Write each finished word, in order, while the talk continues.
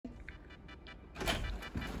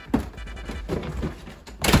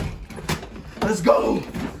Let's go.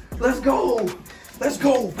 Let's go. Let's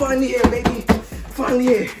go. Finally here, baby. Finally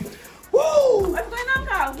here. Woo! What's going on,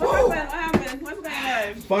 Carl? What happened? What's going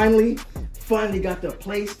on? Finally got the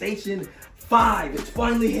PlayStation 5. It's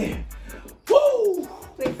finally here. Woo!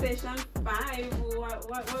 PlayStation 5?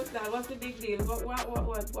 What's that? What's the big deal?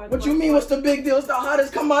 What you mean, what's the big deal? It's the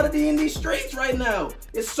hottest commodity in these streets right now.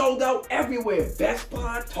 It's sold out everywhere. Best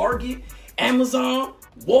Buy, Target, Amazon,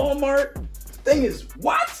 Walmart. Thing is,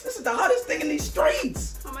 what? This is the hottest thing in these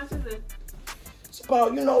streets. How much is it? It's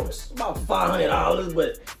about, it's about $500,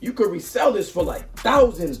 but you could resell this for like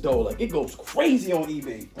thousands though. Like it goes crazy on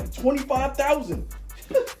eBay. Like 25,000.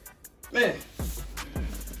 Man.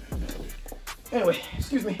 Anyway,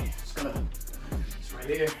 excuse me. It's right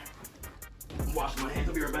here. I'm washing my hands.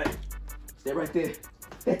 I'll be right back. Stay right there.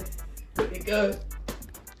 Looking good.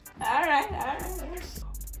 All right.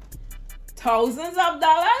 Thousands of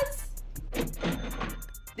dollars?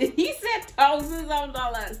 Did he say thousands of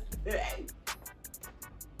dollars? Well,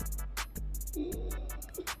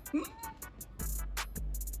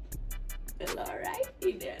 all right,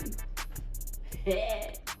 then. All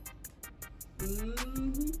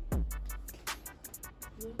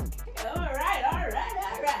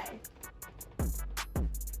right.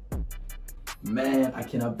 Man, I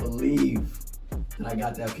cannot believe that I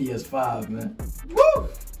got that PS5, man. Woo!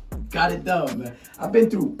 Got it done, man. I've been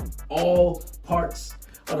through all parts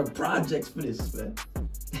of the projects for this, man.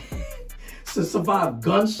 To survive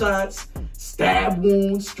gunshots, stab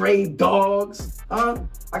wounds, stray dogs. I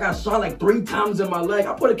got shot like 3 times in my leg.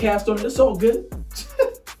 I put a cast on it. It's all good.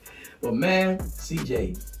 But man,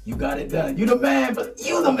 CJ, you got it done. You the man, but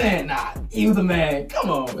you the man. Nah, you the man. Come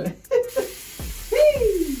on, man.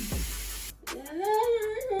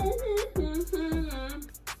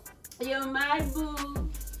 You're my boo.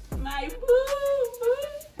 My boo.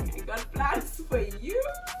 I got plans for you.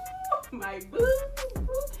 My boo.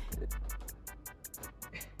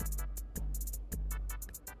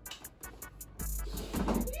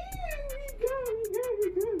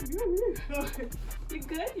 You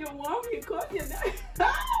good? You're warm? You cold? You're not?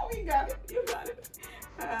 We got it. You got it.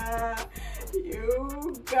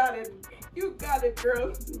 You got it,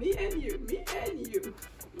 girl. Me and you.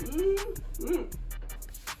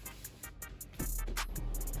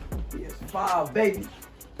 PS5, baby.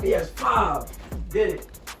 PS5. Did it.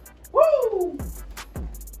 Woo!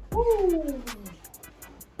 Woo!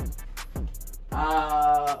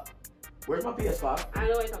 Where's my PS5? I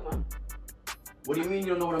know what you're talking about. What do you mean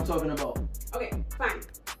you don't know what I'm talking about? Okay, fine.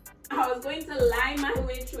 I was going to lie my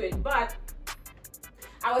way through it, but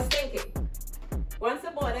I was thinking, once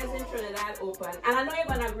the borders in Trinidad open, and I know you're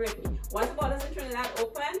gonna agree with me, once the borders in Trinidad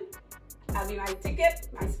open, I'll be my ticket,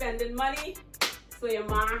 my spending money, so your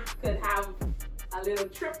ma could have a little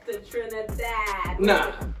trip to Trinidad.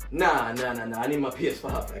 Nah. I need my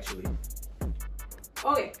PS5 actually.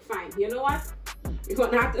 Okay, fine. You know what? We're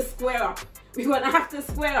gonna have to square up. We're gonna have to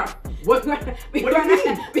square up. What? We're gonna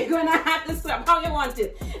have to square up. How you want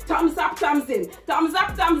it? Thumbs up, thumbs in. Thumbs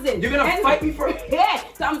up, thumbs in. You're gonna fight me for it? Yeah.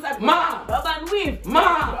 Thumbs up. Ma. Bob and weave.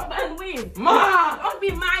 Ma. Bob and weave. Ma. Don't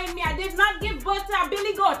be mind me. I did not give birth to a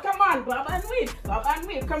billy goat. Come on, Bob and weave. Bob and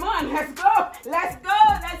weave. Come on, let's go. Let's go.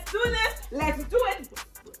 Let's do this. Let's do it.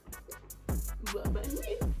 Bob and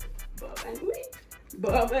weave. Bob and weave.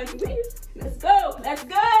 Bob and weave. Let's go. Let's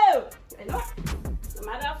go. You know what? As a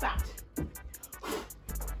matter of fact.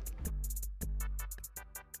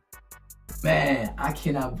 Man, I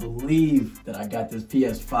cannot believe that I got this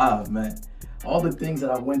PS5, man. All the things that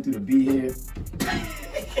I went through to be here.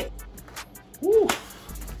 Woo!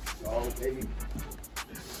 Oh, baby.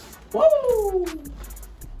 Woo!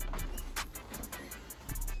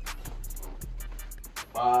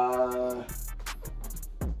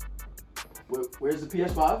 Where's the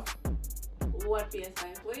PS5? What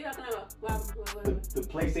PS5? What are you talking about? What? The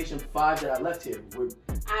PlayStation 5 that I left here.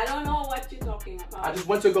 I don't know what you're talking about. I just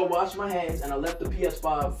went to go wash my hands and I left the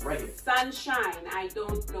PS5 right here. Sunshine, I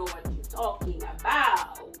don't know what you're talking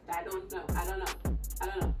about. I don't know.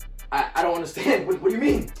 I don't understand. What do you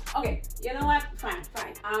mean? Okay, you know what? Fine.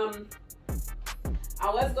 I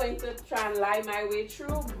was going to try and lie my way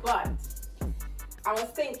through, but I was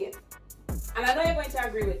thinking, and I know you're going to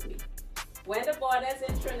agree with me. When the borders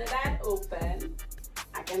in Trinidad open,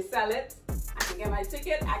 I can sell it, I can get my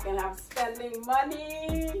ticket, I can have spending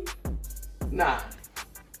money. Nah.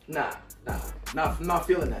 I'm not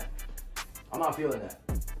feeling that. I'm not feeling that.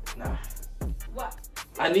 Nah. What?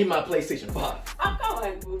 I need my PlayStation 5. Oh, go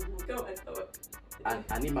on.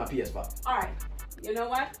 I need my PS5. Alright, you know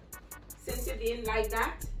what? Since you didn't like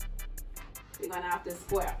that, we're gonna have to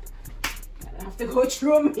square up. I have to go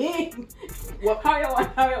through me. What? How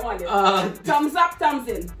you want it? Thumbs up, thumbs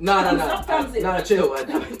in. No. Thumbs in. No, chill.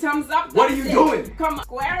 Thumbs up, What are thumbs you in. doing? Come on.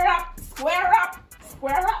 Square up.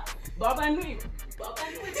 Bob and weave.